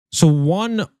So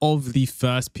one of the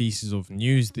first pieces of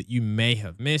news that you may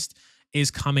have missed is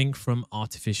coming from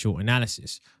artificial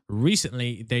analysis.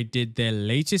 Recently, they did their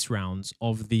latest rounds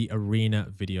of the Arena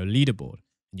video leaderboard.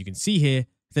 And you can see here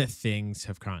that things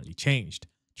have currently changed.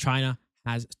 China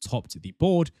has topped the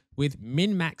board with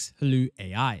Min-Max Hello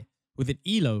AI with an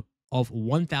ELO of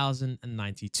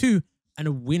 1092 and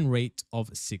a win rate of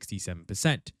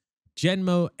 67%.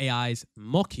 Genmo AI's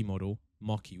Moki model,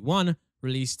 Moki 1,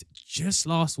 released just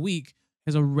last week,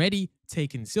 has already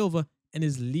taken silver and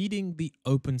is leading the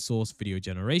open source video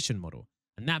generation model.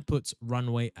 And that puts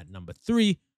Runway at number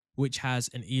 3, which has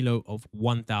an ELO of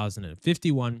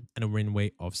 1051 and a win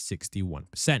rate of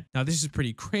 61%. Now, this is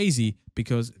pretty crazy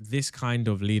because this kind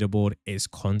of leaderboard is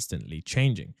constantly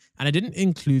changing. And I didn't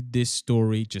include this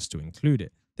story just to include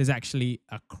it. There's actually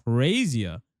a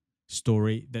crazier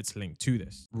story that's linked to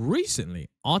this. Recently,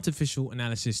 Artificial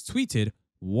Analysis tweeted,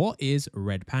 "What is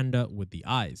Red Panda with the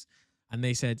eyes?" And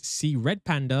they said, "See Red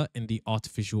Panda in the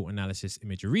Artificial Analysis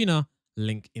Image Arena,"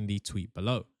 link in the tweet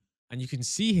below. And you can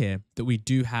see here that we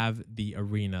do have the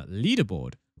Arena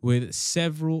leaderboard with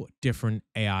several different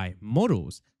AI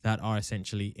models that are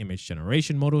essentially image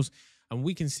generation models. And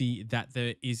we can see that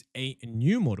there is a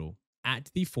new model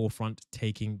at the forefront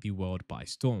taking the world by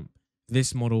storm.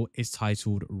 This model is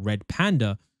titled Red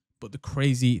Panda, but the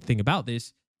crazy thing about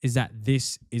this is that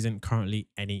this isn't currently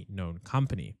any known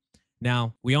company.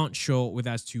 Now, we aren't sure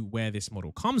as to where this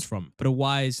model comes from, but a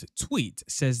wise tweet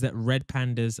says that red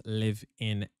pandas live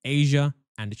in Asia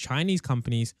and Chinese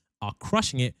companies are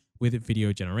crushing it with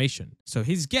video generation. So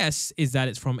his guess is that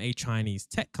it's from a Chinese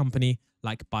tech company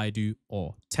like Baidu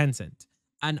or Tencent.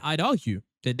 And I'd argue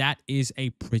that that is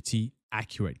a pretty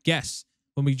accurate guess.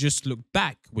 When we just look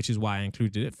back, which is why I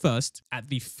included it first, at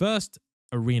the first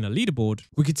Arena leaderboard,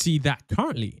 we could see that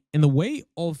currently in the way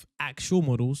of actual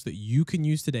models that you can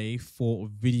use today for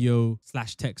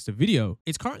video/text to video,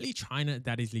 it's currently China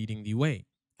that is leading the way.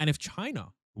 And if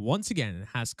China once again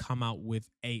has come out with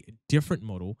a different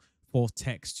model for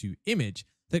text to image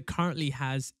that currently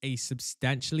has a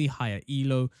substantially higher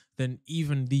ELO than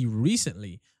even the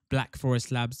recently Black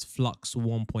Forest Labs Flux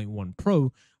 1.1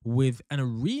 Pro with an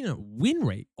Arena win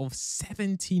rate of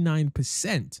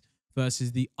 79%,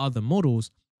 versus the other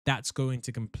models, that's going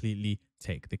to completely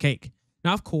take the cake.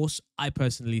 Now, of course, I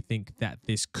personally think that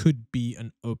this could be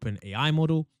an open AI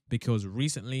model because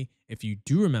recently, if you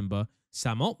do remember,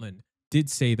 Sam Altman did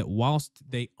say that whilst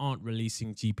they aren't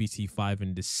releasing GPT-5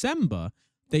 in December,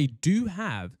 they do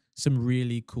have some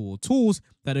really cool tools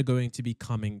that are going to be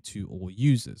coming to all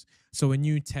users. So a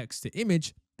new text to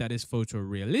image that is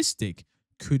photorealistic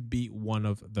could be one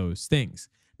of those things.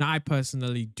 Now, I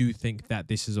personally do think that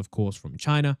this is, of course, from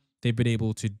China. They've been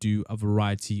able to do a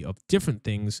variety of different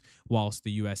things whilst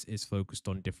the US is focused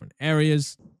on different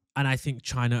areas. And I think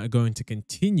China are going to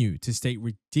continue to stay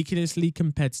ridiculously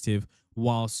competitive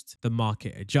whilst the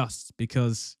market adjusts,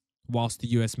 because whilst the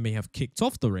US may have kicked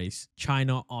off the race,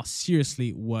 China are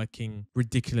seriously working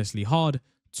ridiculously hard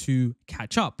to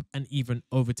catch up and even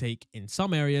overtake in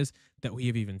some areas that we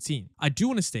have even seen. I do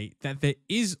want to state that there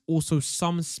is also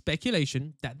some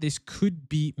speculation that this could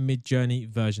be Midjourney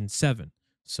version 7.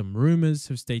 Some rumors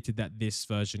have stated that this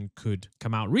version could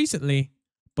come out recently,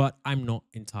 but I'm not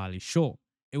entirely sure.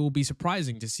 It will be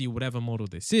surprising to see whatever model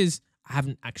this is. I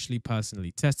haven't actually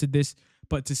personally tested this,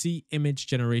 but to see image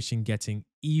generation getting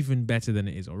even better than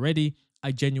it is already,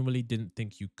 I genuinely didn't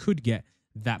think you could get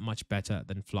that much better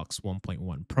than Flux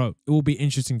 1.1 Pro. It will be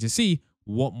interesting to see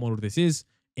what model this is.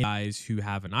 Guys who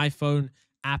have an iPhone,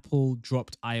 Apple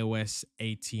dropped iOS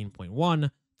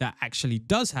 18.1 that actually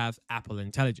does have Apple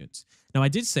Intelligence. Now, I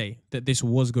did say that this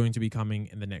was going to be coming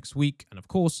in the next week, and of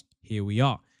course, here we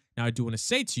are. Now, I do want to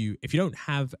say to you, if you don't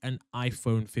have an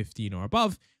iPhone 15 or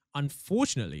above,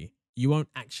 unfortunately, you won't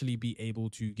actually be able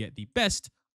to get the best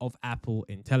of Apple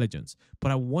Intelligence.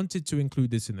 But I wanted to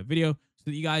include this in the video so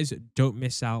that you guys don't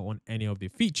miss out on any of the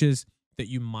features that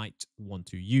you might want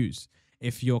to use.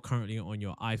 If you're currently on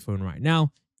your iPhone right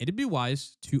now, it'd be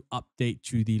wise to update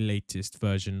to the latest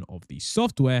version of the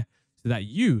software so that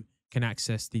you can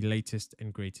access the latest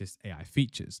and greatest AI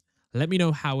features. Let me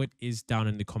know how it is down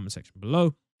in the comment section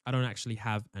below. I don't actually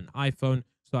have an iPhone,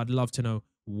 so I'd love to know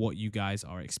what you guys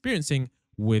are experiencing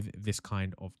with this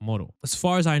kind of model. As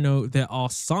far as I know, there are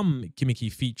some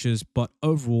gimmicky features, but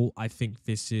overall, I think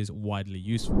this is widely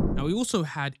useful. Now, we also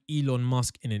had Elon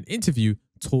Musk in an interview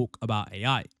talk about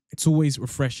AI. It's always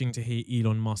refreshing to hear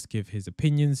Elon Musk give his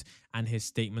opinions and his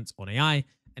statements on AI.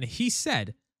 And he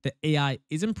said that AI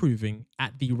is improving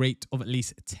at the rate of at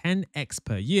least 10x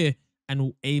per year and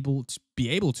will be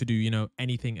able to do,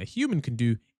 anything a human can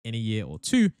do in a year or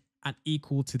two. and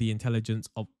equal to the intelligence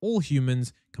of all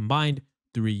humans combined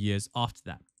 3 years after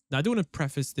that. Now, I do want to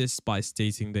preface this by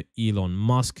stating that Elon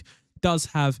Musk does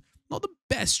have not the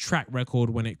best track record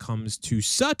when it comes to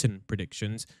certain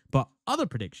predictions, but other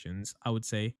predictions, I would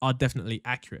say, are definitely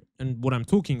accurate. And what I'm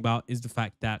talking about is the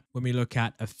fact that when we look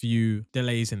at a few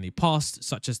delays in the past,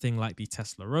 such as things like the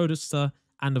Tesla Roadster,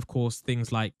 and of course,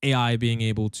 things like AI being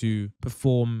able to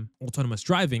perform autonomous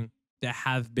driving, there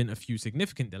have been a few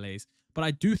significant delays. But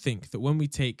I do think that when we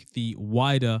take the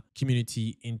wider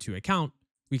community into account,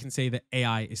 we can say that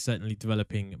AI is certainly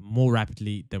developing more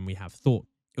rapidly than we have thought.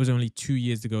 It was only 2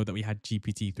 years ago that we had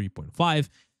GPT 3.5.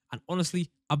 And honestly,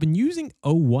 I've been using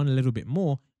O1 a little bit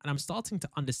more, and I'm starting to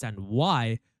understand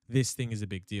why this thing is a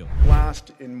big deal.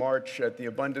 Last in March at the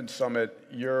Abundance Summit,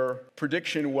 your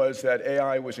prediction was that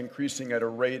AI was increasing at a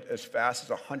rate as fast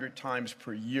as 100 times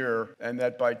per year, and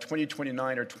that by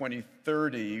 2029 or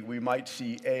 2030, we might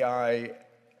see AI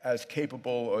as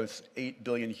capable as 8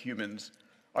 billion humans.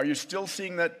 Are you still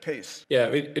seeing that pace? Yeah, I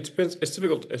mean, it's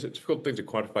difficult. It's a difficult thing to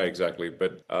quantify exactly,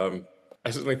 but I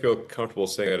certainly feel comfortable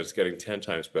saying that it's getting 10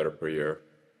 times better per year,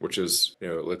 which is,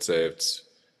 let's say it's,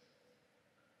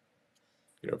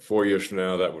 4 years from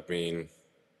now, that would mean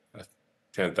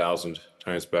 10,000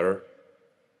 times better.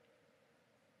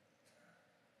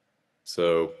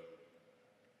 So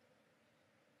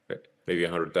maybe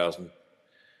 100,000.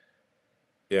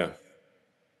 Yeah.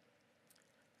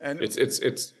 And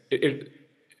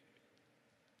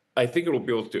I think it will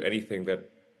be able to do anything that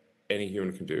any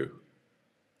human can do.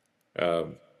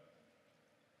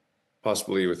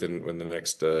 Possibly within the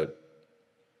next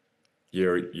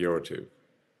year or two.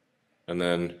 And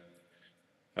then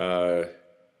it's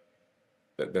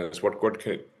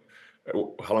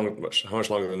how much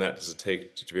longer than that does it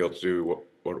take to be able to do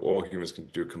what all humans can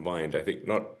do combined? I think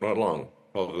not long,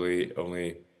 probably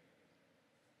only,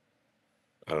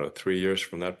 I don't know, 3 years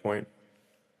from that point.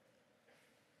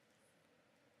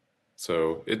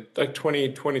 So it like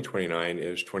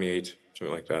 2029-ish, 28,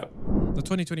 something like that. The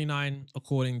 2029,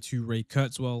 according to Ray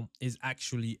Kurzweil, is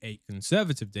actually a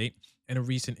conservative date. In a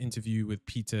recent interview with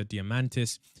Peter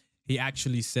Diamandis, he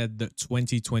actually said that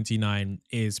 2029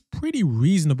 is pretty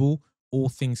reasonable, all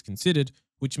things considered,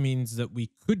 which means that we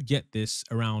could get this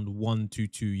around 1 to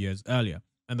 2 years earlier.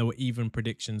 And there were even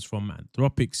predictions from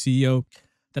Anthropic CEO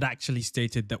that actually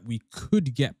stated that we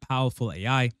could get powerful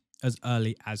AI as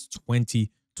early as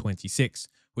 2026,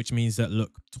 which means that,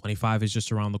 look, 25 is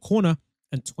just around the corner,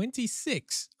 and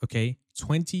 26, okay,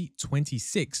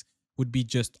 2026 would be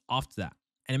just after that.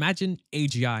 And imagine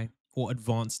AGI or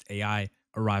advanced AI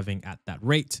arriving at that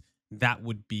rate. That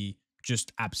would be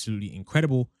just absolutely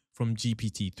incredible, from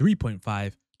GPT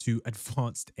 3.5 to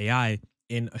advanced AI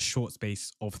in a short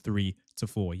space of 3 to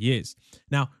 4 years.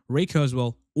 Now, Ray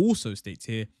Kurzweil also states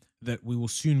here that we will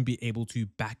soon be able to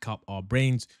back up our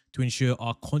brains to ensure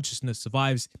our consciousness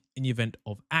survives in the event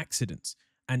of accidents.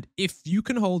 And if you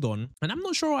can hold on, and I'm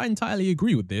not sure I entirely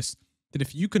agree with this, that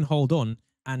if you can hold on,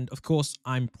 and of course,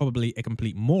 I'm probably a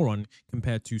complete moron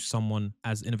compared to someone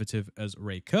as innovative as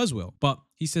Ray Kurzweil, but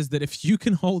he says that if you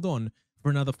can hold on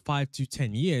for another 5 to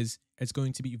 10 years, it's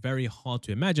going to be very hard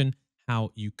to imagine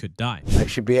how you could die. I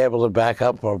should be able to back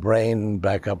up our brain,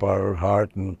 back up our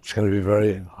heart, and it's going to be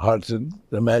very hard to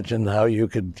imagine how you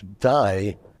could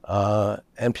die.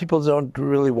 And people don't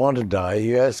really want to die.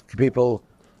 You ask people,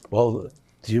 well,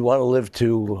 do you want to live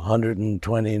to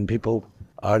 120? And people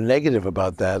are negative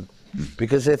about that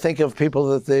because they think of people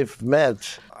that they've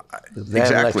met. They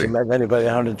haven't actually met anybody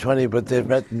 120, but they've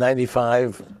met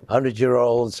 95,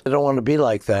 100-year-olds. They don't want to be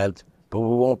like that, but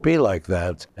we won't be like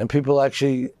that. And people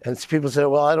say,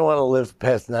 well, I don't want to live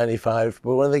past 95.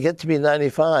 But when they get to be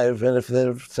 95, and if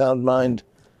they're sound mind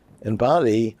and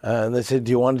body, and they say,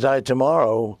 do you want to die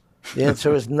tomorrow? The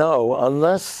answer is no,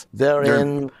 unless they're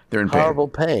in horrible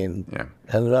pain. Yeah.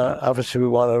 And obviously we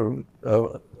want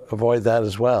to avoid that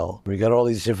as well. We got all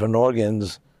these different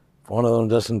organs. If one of them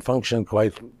doesn't function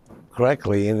quite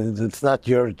correctly, and it's not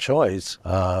your choice,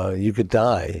 you could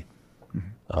die.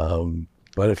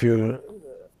 But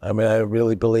I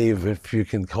really believe if you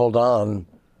can hold on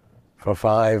for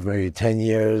 5, maybe 10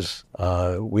 years,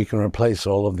 we can replace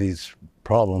all of these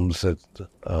problems that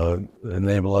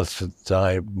enable us to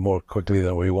die more quickly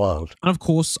than we want. And of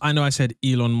course, I know I said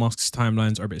Elon Musk's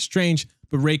timelines are a bit strange,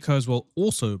 but Ray Kurzweil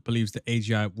also believes that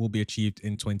AGI will be achieved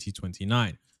in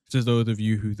 2029. So those of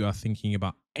you who are thinking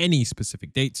about any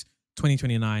specific dates,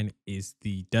 2029 is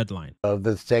the deadline.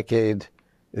 This decade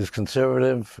is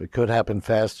conservative. It could happen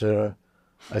faster.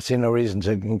 I see no reason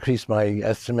to increase my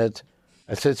estimate.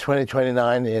 I said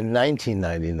 2029 in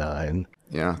 1999.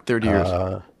 Yeah, 30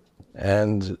 years.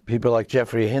 And people like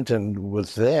Jeffrey Hinton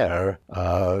was there.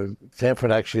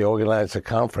 Stanford actually organized a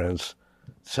conference.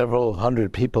 Several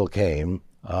hundred people came,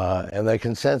 and the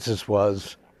consensus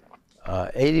was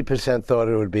 80% thought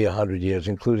it would be 100 years,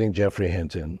 including Jeffrey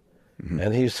Hinton.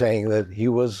 And he's saying that he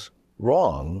was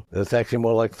wrong. It's actually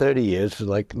more like 30 years,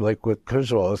 like what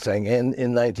Kurzweil was saying in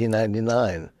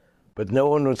 1999. But no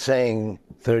one was saying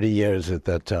 30 years at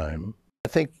that time. I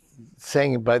think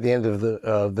saying by the end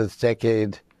of this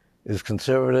decade is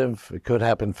conservative. It could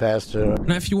happen faster.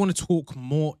 Now, if you want to talk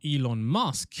more Elon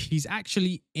Musk, he's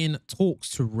actually in talks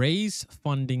to raise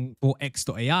funding for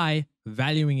X.AI,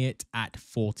 valuing it at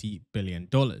 $40 billion.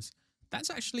 That's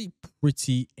actually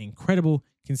pretty incredible,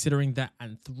 considering that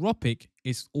Anthropic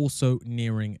is also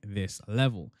nearing this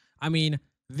level. I mean,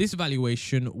 this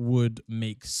valuation would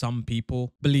make some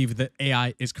people believe that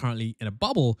AI is currently in a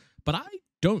bubble, but I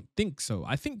don't think so.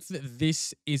 I think that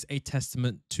this is a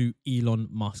testament to Elon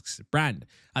Musk's brand.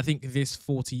 I think this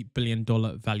 $40 billion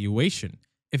valuation,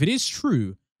 if it is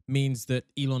true, means that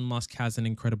Elon Musk has an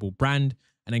incredible brand,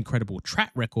 an incredible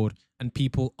track record, and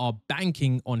people are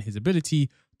banking on his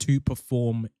ability to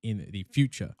perform in the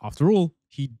future. After all,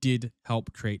 he did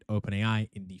help create OpenAI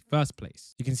in the first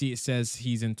place. You can see it says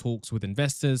he's in talks with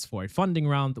investors for a funding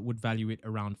round that would value it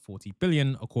around $40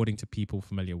 billion, according to people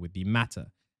familiar with the matter,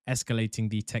 escalating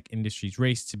the tech industry's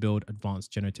race to build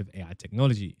advanced generative AI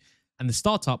technology. And the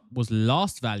startup was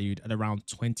last valued at around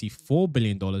 $24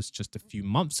 billion just a few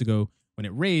months ago, when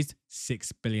it raised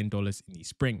 $6 billion in the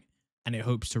spring. And it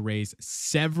hopes to raise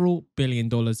several billion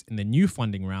dollars in the new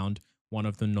funding round, one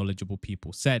of the knowledgeable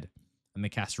people said. And the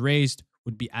cash raised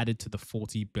would be added to the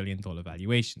 $40 billion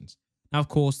valuations. Now, of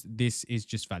course, this is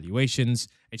just valuations.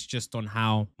 It's just on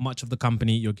how much of the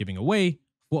company you're giving away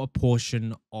for a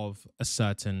portion of a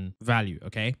certain value,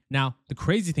 okay? Now, the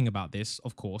crazy thing about this,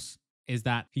 of course, is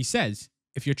that he says,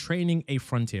 if you're training a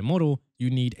frontier model, you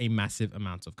need a massive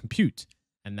amount of compute.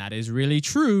 And that is really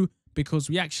true, because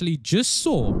we actually just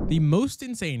saw the most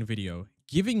insane video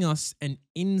giving us an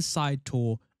inside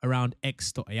tour around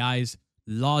X.AI's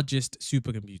largest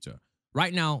supercomputer.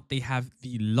 Right now, they have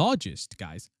the largest,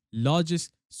 guys,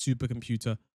 largest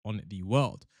supercomputer on the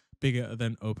world. Bigger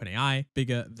than OpenAI,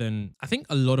 bigger than, I think,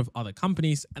 a lot of other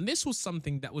companies. And this was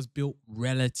something that was built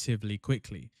relatively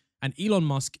quickly. And Elon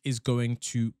Musk is going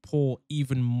to pour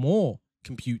even more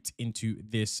compute into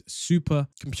this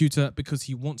supercomputer because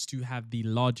he wants to have the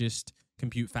largest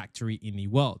compute factory in the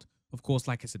world. Of course,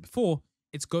 like I said before,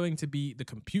 it's going to be the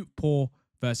compute poor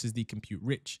versus the compute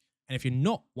rich. And if you're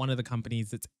not one of the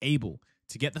companies that's able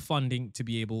to get the funding to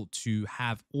be able to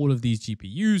have all of these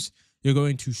GPUs, you're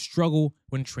going to struggle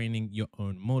when training your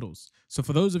own models. So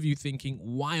for those of you thinking,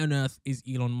 why on earth is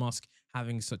Elon Musk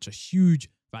having such a huge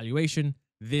valuation?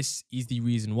 This is the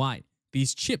reason why.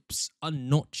 These chips are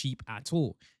not cheap at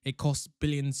all. It costs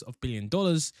billions of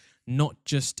dollars, not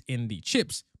just in the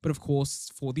chips, but of course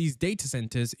for these data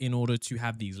centers in order to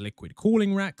have these liquid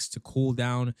cooling racks to cool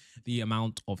down the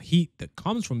amount of heat that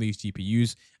comes from these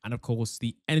GPUs, and of course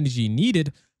the energy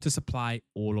needed to supply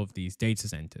all of these data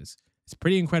centers. It's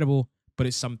pretty incredible, but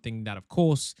it's something that of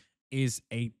course is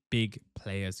a big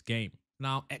player's game.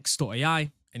 Now,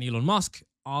 X.AI and Elon Musk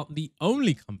are the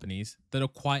only companies that are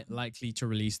quite likely to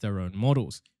release their own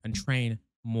models and train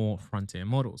more frontier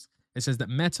models. It says that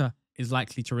Meta is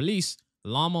likely to release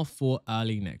Llama 4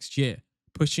 early next year,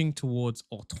 pushing towards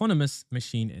autonomous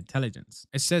machine intelligence.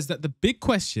 It says that the big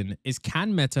question is,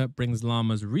 can Meta bring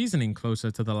Llama's reasoning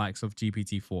closer to the likes of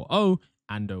GPT-4o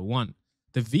and o1?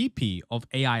 The VP of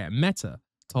AI at Meta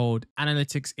told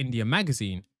Analytics India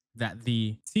magazine that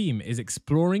the team is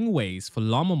exploring ways for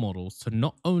Llama models to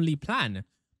not only plan,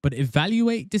 but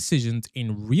evaluate decisions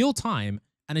in real time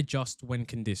and adjust when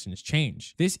conditions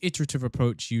change. This iterative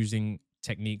approach, using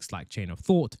techniques like chain of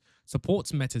thought,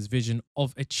 supports Meta's vision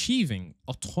of achieving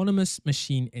autonomous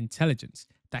machine intelligence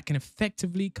that can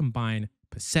effectively combine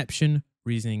perception,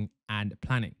 reasoning, and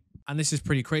planning. And this is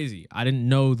pretty crazy. I didn't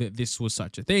know that this was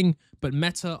such a thing, but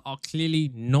Meta are clearly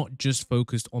not just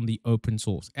focused on the open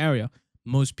source area.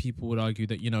 Most people would argue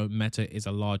that, Meta is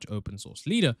a large open source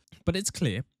leader, but it's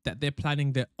clear that they're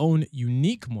planning their own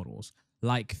unique models,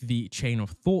 like the chain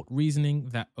of thought reasoning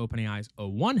that OpenAI's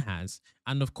o1 has,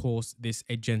 and of course, this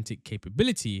agentic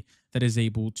capability that is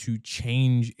able to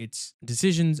change its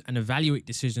decisions and evaluate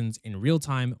decisions in real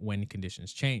time when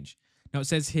conditions change. Now, it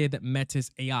says here that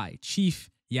Meta's AI chief,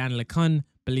 Yann LeCun,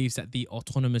 believes that the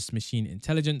autonomous machine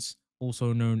intelligence,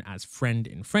 also known as friend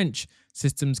in French,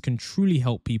 systems can truly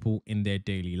help people in their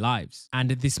daily lives. And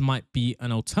this might be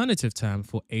an alternative term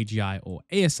for AGI or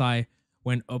ASI,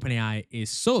 when OpenAI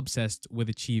is so obsessed with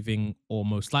achieving, or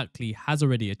most likely has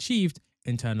already achieved,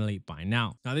 internally by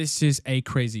now. Now, this is a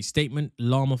crazy statement.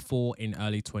 Llama 4 in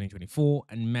early 2024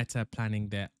 and Meta planning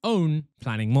their own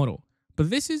planning model. But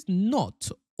this is not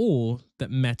all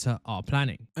that Meta are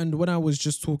planning. And when I was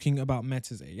just talking about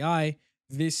Meta's AI,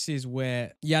 this is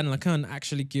where Yann LeCun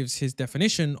actually gives his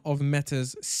definition of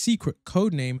Meta's secret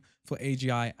code name for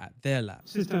AGI at their lab.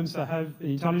 Systems that have an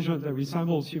intelligence that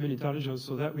resembles human intelligence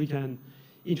so that we can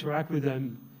interact with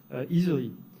them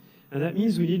easily. And that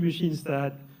means we need machines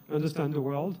that understand the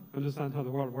world, understand how the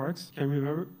world works, can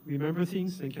remember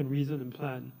things, and can reason and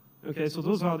plan. Okay, so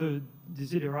those are the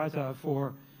desiderata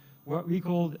for what we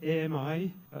call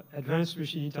AMI, Advanced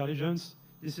Machine Intelligence.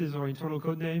 This is our internal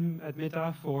code name at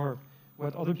Meta for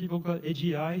what other people call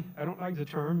AGI. I don't like the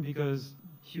term because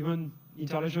human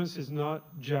intelligence is not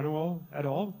general at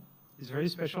all. It's very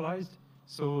specialized.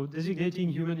 So designating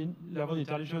human level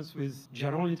intelligence with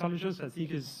general intelligence, I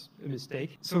think, is a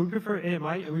mistake. So we prefer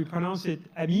AMI, and we pronounce it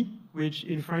ami, which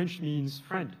in French means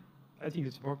friend. I think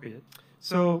it's appropriate.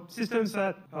 So systems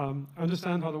that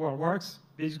understand how the world works,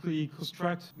 basically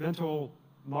construct mental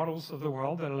models of the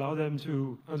world that allow them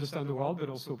to understand the world, but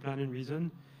also plan and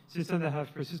reason. Systems that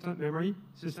have persistent memory,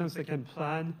 systems that can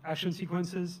plan action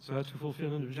sequences so as to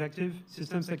fulfill an objective,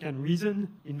 systems that can reason,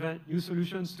 invent new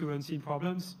solutions to unseen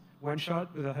problems, one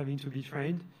shot without having to be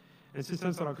trained, and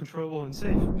systems that are controllable and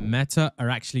safe. Meta are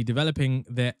actually developing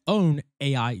their own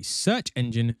AI search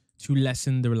engine to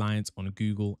lessen the reliance on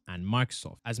Google and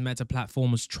Microsoft. As Meta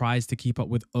Platforms tries to keep up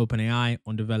with OpenAI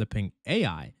on developing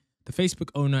AI, the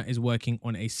Facebook owner is working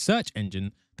on a search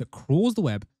engine that crawls the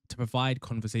web to provide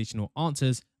conversational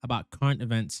answers about current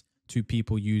events to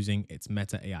people using its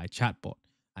Meta AI chatbot.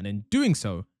 And in doing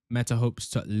so, Meta hopes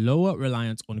to lower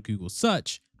reliance on Google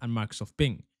Search and Microsoft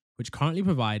Bing, which currently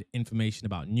provide information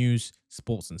about news,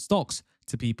 sports, and stocks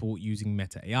to people using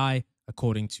Meta AI,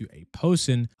 according to a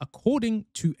person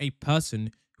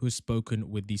who has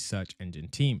spoken with the search engine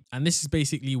team. And this is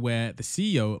basically where the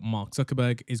CEO, Mark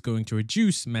Zuckerberg, is going to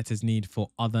reduce Meta's need for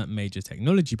other major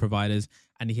technology providers,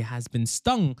 and he has been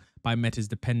stung by Meta's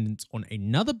dependence on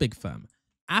another big firm,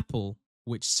 Apple,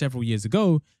 which several years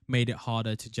ago made it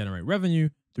harder to generate revenue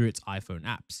through its iPhone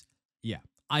apps. Yeah,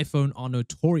 iPhone are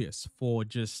notorious for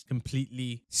just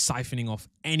completely siphoning off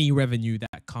any revenue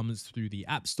that comes through the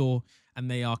App Store, and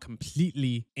they are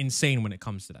completely insane when it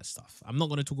comes to that stuff. I'm not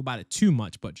going to talk about it too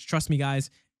much, but just trust me, guys,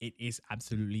 it is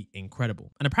absolutely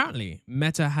incredible. And apparently,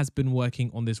 Meta has been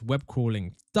working on this web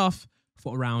crawling stuff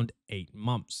for around 8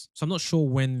 months. So I'm not sure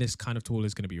when this kind of tool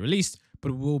is going to be released, but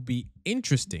it will be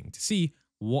interesting to see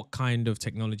what kind of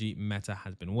technology Meta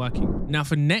has been working. Now,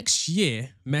 for next year,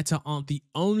 Meta aren't the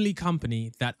only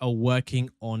company that are working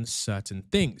on certain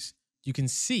things. You can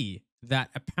see that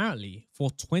apparently for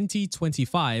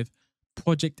 2025,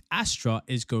 Project Astra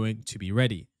is going to be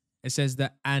ready. It says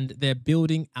that, and they're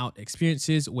building out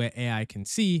experiences where AI can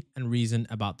see and reason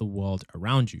about the world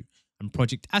around you. And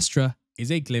Project Astra is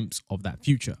a glimpse of that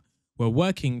future. We're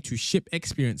working to ship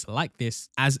experience like this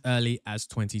as early as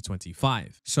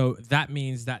 2025. So that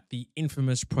means that the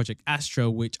infamous Project Astra,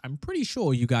 which I'm pretty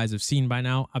sure you guys have seen by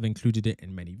now, I've included it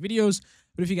in many videos.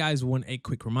 But if you guys want a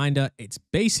quick reminder, it's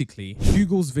basically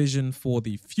Google's vision for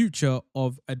the future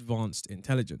of advanced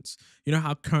intelligence. You know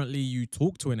how currently you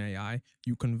talk to an AI,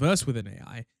 you converse with an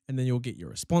AI, and then you'll get your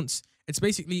response. It's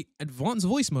basically advanced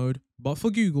voice mode, but for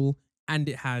Google, and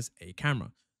it has a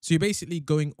camera. So you're basically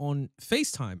going on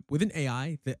FaceTime with an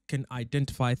AI that can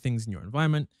identify things in your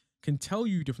environment, can tell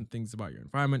you different things about your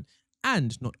environment,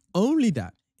 and not only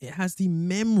that, it has the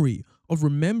memory of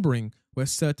remembering where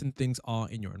certain things are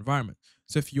in your environment.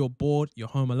 So if you're bored, you're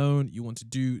home alone, you want to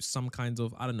do some kinds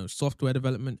of, software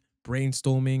development,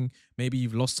 brainstorming, maybe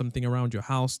you've lost something around your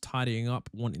house, tidying up,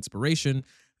 want inspiration,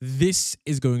 this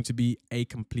is going to be a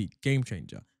complete game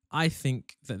changer. I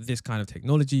think that this kind of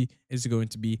technology is going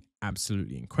to be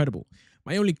absolutely incredible.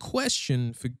 My only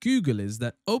question for Google is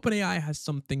that OpenAI has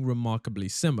something remarkably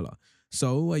similar.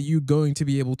 So are you going to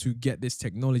be able to get this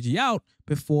technology out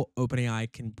before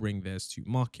OpenAI can bring theirs to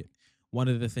market? One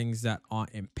of the things that are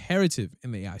imperative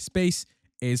in the AI space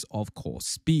is, of course,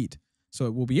 speed. So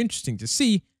it will be interesting to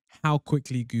see how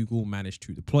quickly Google managed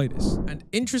to deploy this. And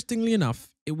interestingly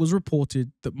enough, it was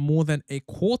reported that more than a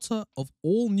quarter of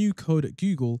all new code at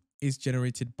Google is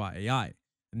generated by AI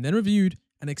and then reviewed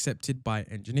and accepted by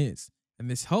engineers. And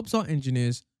this helps our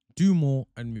engineers do more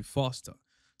and move faster.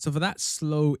 So for that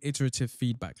slow iterative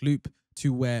feedback loop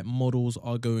to where models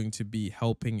are going to be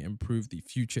helping improve the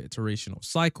future iteration of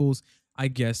cycles, I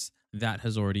guess that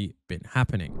has already been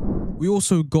happening. We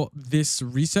also got this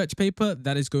research paper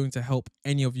that is going to help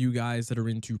any of you guys that are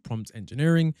into prompt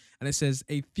engineering. And it says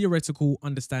a theoretical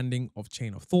understanding of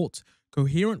chain of thought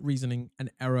coherent reasoning,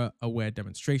 and error-aware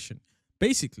demonstration.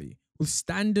 Basically, with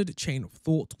standard chain of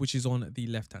thought, which is on the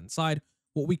left-hand side,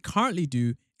 what we currently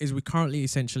do is we currently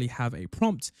essentially have a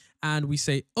prompt and we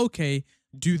say, okay,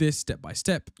 do this step by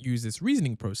step, use this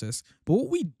reasoning process. But what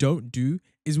we don't do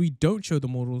is we don't show the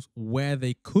models where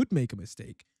they could make a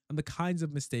mistake and the kinds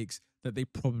of mistakes that they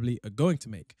probably are going to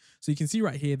make. So you can see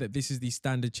right here that this is the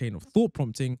standard chain of thought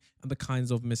prompting and the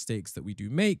kinds of mistakes that we do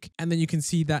make. And then you can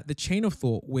see that the chain of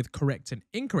thought with correct and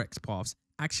incorrect paths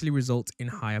actually results in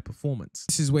higher performance.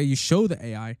 This is where you show the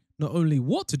AI not only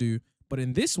what to do, but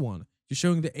in this one, you're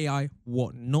showing the AI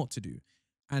what not to do.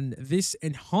 And this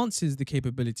enhances the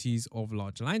capabilities of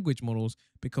large language models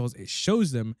because it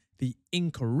shows them the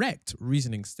incorrect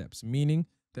reasoning steps, meaning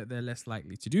that they're less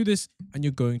likely to do this and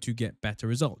you're going to get better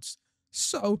results.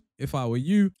 So if I were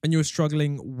you and you're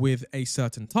struggling with a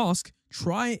certain task,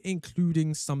 try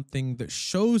including something that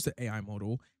shows the AI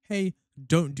model, hey,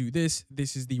 don't do this.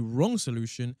 This is the wrong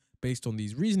solution based on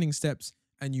these reasoning steps.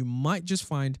 And you might just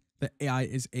find that AI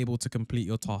is able to complete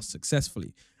your task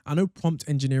successfully. I know prompt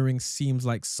engineering seems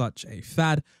like such a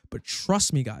fad, but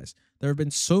trust me, guys, there have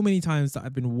been so many times that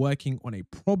I've been working on a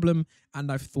problem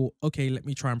and I've thought, okay, let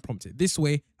me try and prompt it this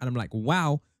way. And I'm like,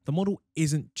 wow, the model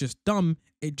isn't just dumb.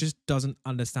 It just doesn't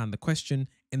understand the question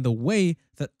in the way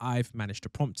that I've managed to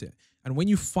prompt it. And when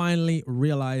you finally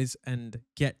realize and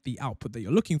get the output that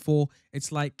you're looking for,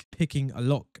 it's like picking a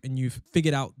lock and you've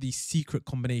figured out the secret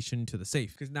combination to the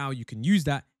safe, because now you can use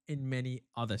that in many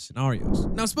other scenarios.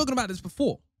 Now, I've spoken about this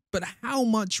before, but how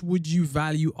much would you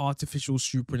value artificial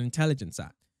superintelligence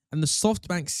at? And the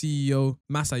SoftBank CEO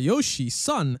Masayoshi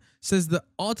Son says that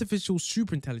artificial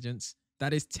superintelligence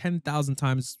that is 10,000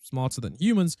 times smarter than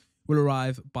humans will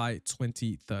arrive by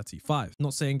 2035.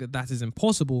 Not saying that that is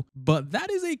impossible, but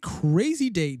that is a crazy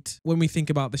date when we think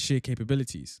about the sheer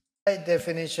capabilities. My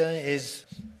definition is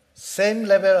same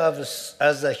level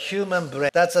as a human brain.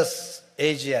 That's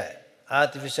AGI,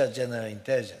 artificial general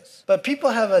intelligence. But people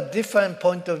have a different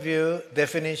point of view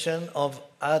definition of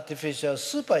artificial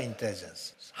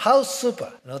superintelligence. How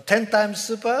super? 10 times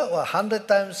super or 100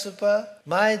 times super?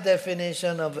 My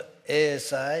definition of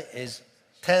ASI is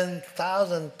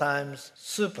 10,000 times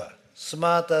super,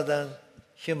 smarter than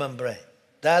human brain.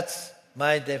 That's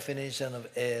my definition of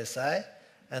ASI,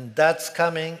 and that's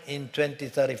coming in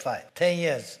 2035, 10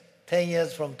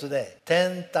 years from today,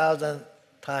 10,000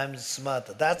 times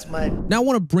smarter. That's my... Now I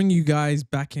want to bring you guys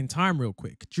back in time real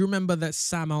quick. Do you remember that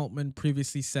Sam Altman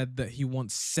previously said that he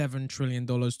wants $7 trillion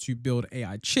to build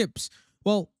AI chips?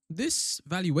 Well, this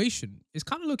valuation is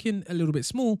kind of looking a little bit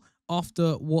small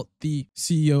after what the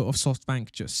CEO of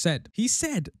SoftBank just said. He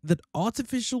said that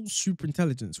artificial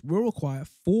superintelligence will require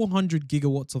 400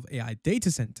 gigawatts of AI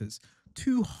data centers,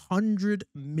 200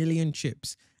 million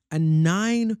chips, and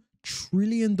 $9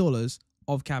 trillion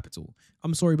of capital.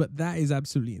 I'm sorry, but that is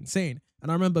absolutely insane. And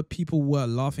I remember people were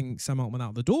laughing Sam Altman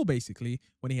out the door, basically,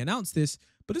 when he announced this.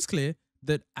 But it's clear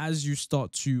that as you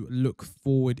start to look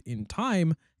forward in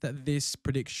time, that this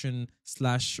prediction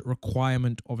 /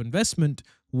 requirement of investment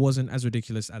wasn't as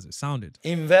ridiculous as it sounded.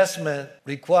 Investment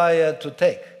required to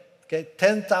take, okay,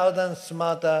 10,000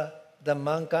 smarter than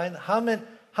mankind. How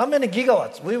many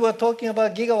gigawatts? We were talking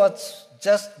about gigawatts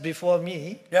just before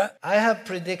me. Yeah. I have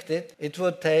predicted it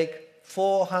would take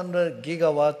 400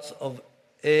 gigawatts of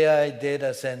AI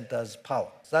data centers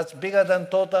power. That's bigger than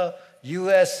total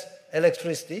US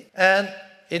electricity, and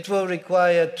it will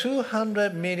require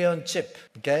 200 million chip,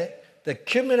 okay? The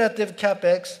cumulative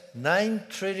capex, $9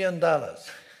 trillion.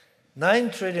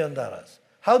 $9 trillion.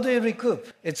 How do you recoup?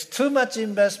 It's too much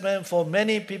investment for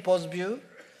many people's view.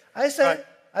 I say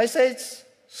it's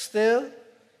still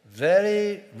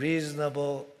very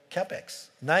reasonable capex.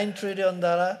 $9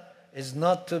 trillion is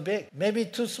not too big, maybe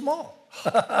too small.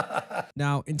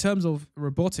 Now, in terms of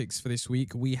robotics for this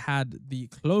week, we had the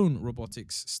Clone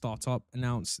Robotics startup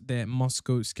announce their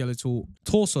musculoskeletal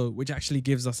torso, which actually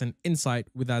gives us an insight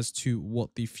as to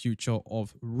what the future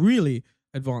of really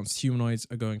advanced humanoids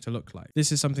are going to look like.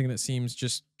 This is something that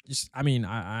seems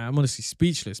I'm honestly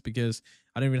speechless because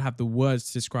I don't even have the words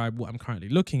to describe what I'm currently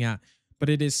looking at. But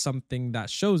it is something that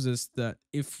shows us that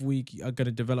if we are going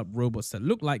to develop robots that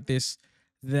look like this,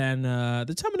 then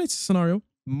the Terminator scenario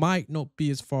might not be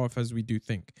as far off as we do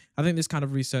think. I think this kind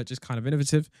of research is kind of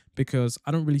innovative because I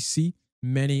don't really see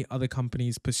many other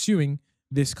companies pursuing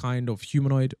this kind of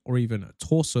humanoid or even a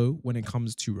torso when it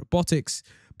comes to robotics.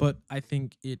 But I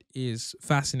think it is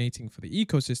fascinating for the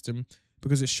ecosystem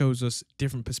because it shows us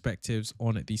different perspectives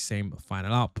on the same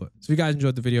final output. So if you guys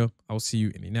enjoyed the video, I will see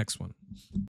you in the next one.